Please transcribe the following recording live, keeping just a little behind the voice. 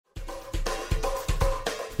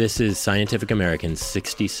This is Scientific American's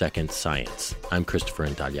 60-Second Science. I'm Christopher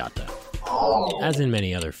Intagliata. As in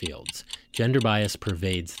many other fields, gender bias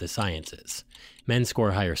pervades the sciences. Men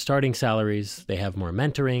score higher starting salaries, they have more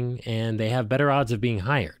mentoring, and they have better odds of being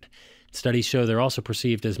hired. Studies show they're also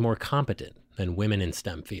perceived as more competent than women in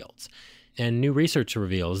STEM fields. And new research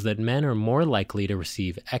reveals that men are more likely to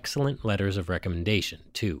receive excellent letters of recommendation,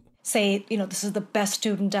 too. Say, this is the best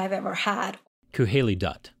student I've ever had. Kuheli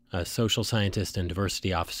Dutt, a social scientist and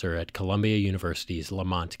diversity officer at Columbia University's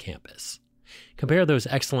Lamont campus. Compare those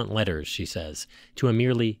excellent letters, she says, to a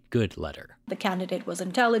merely good letter. The candidate was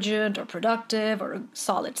intelligent or productive or a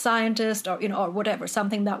solid scientist or whatever,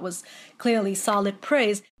 something that was clearly solid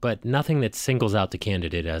praise. But nothing that singles out the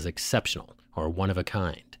candidate as exceptional or one of a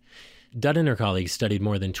kind. Dutt and her colleagues studied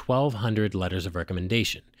more than 1,200 letters of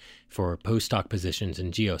recommendation for postdoc positions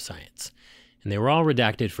in geoscience. And they were all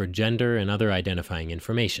redacted for gender and other identifying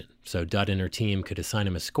information, so Dutt and her team could assign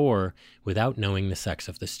him a score without knowing the sex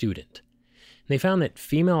of the student. And they found that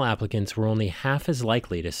female applicants were only half as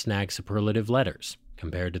likely to snag superlative letters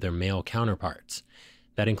compared to their male counterparts.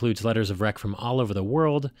 That includes letters of rec from all over the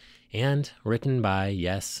world and written by,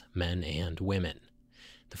 yes, men and women.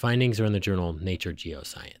 The findings are in the journal Nature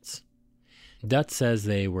Geoscience. Dutt says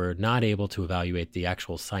they were not able to evaluate the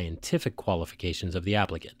actual scientific qualifications of the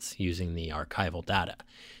applicants using the archival data,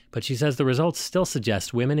 but she says the results still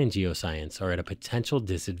suggest women in geoscience are at a potential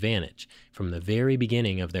disadvantage from the very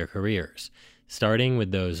beginning of their careers, starting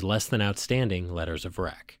with those less than outstanding letters of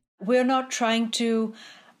rec. We're not trying to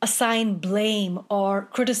assign blame or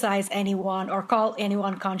criticize anyone or call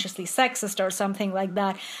anyone consciously sexist or something like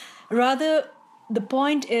that. Rather, the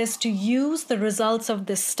point is to use the results of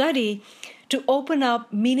this study to open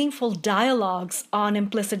up meaningful dialogues on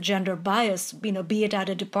implicit gender bias, be it at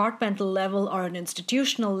a departmental level or an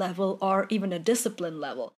institutional level or even a discipline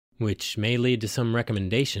level. Which may lead to some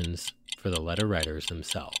recommendations for the letter writers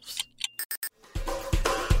themselves.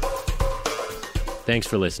 Thanks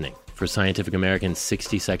for listening. For Scientific American's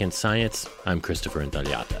 60-Second Science, I'm Christopher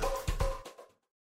Intagliata.